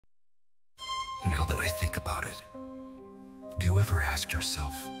think about it, do you ever ask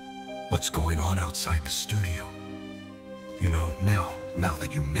yourself, what's going on outside the studio? You know, now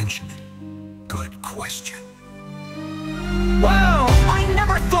that you mention it, good question. Wow, I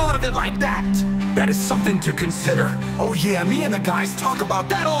never thought of it like that! That is something to consider. Oh yeah, me and the guys talk about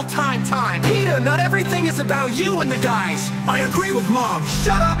that all time. Peter, not everything is about you and the guys. I agree with Mom.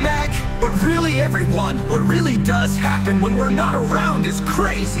 Shut up, Meg! But really, everyone, what really does happen when we're not around is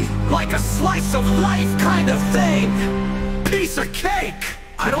crazy. Like a slice of life kind of thing. Piece of cake!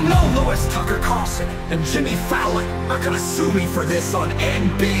 I don't know Lois Tucker Carlson and Jimmy Fallon are gonna sue me for this on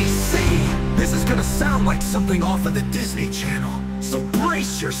NBC. This is gonna sound like something off of the Disney Channel, so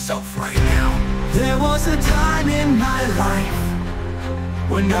brace yourself right now. There was a time in my life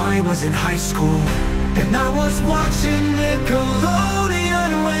when I was in high school, and I was watching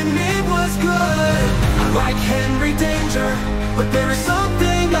Nickelodeon when it was good. I like Henry Danger, but there is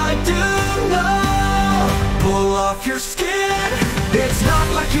something I do know. Pull off your skin. It's not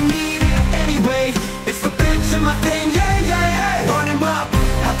like you need it anyway. It's the bitch in my thing, yeah. Run him up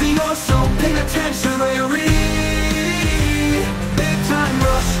at the so pay attention, Larry. Big time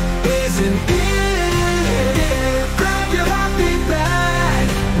rush isn't it. Grab your happy bag,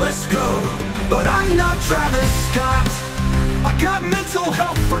 let's go. But I'm not Travis Scott. I got mental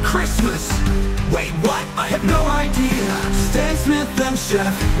health for Christmas. Wait, what? I have no idea. Stan Smith and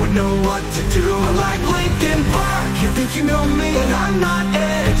Chef would know what to do. I like Linkin Park. You think you know me, and I'm not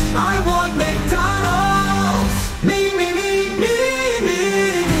Edge. I want McDonald's. Me.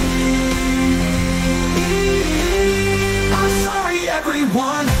 I'm sorry,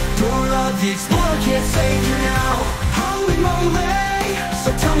 everyone. Dora the Explorer can't save you now. Holy moly!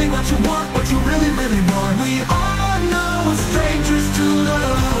 So tell me what you want, what you really want. We are no strangers to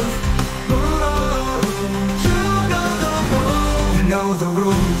love. Know the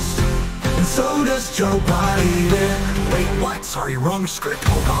rules, and so does Joe Biden. Wait, what? Sorry, wrong script,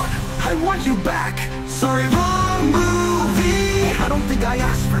 hold on. I want you back. Sorry, wrong movie. I don't think I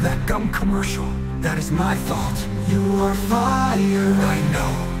asked for that gum commercial. That is my fault. You are fired. I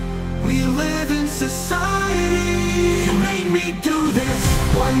know. We live in society. You made me do this.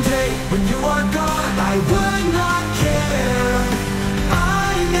 One day, when you are gone, I would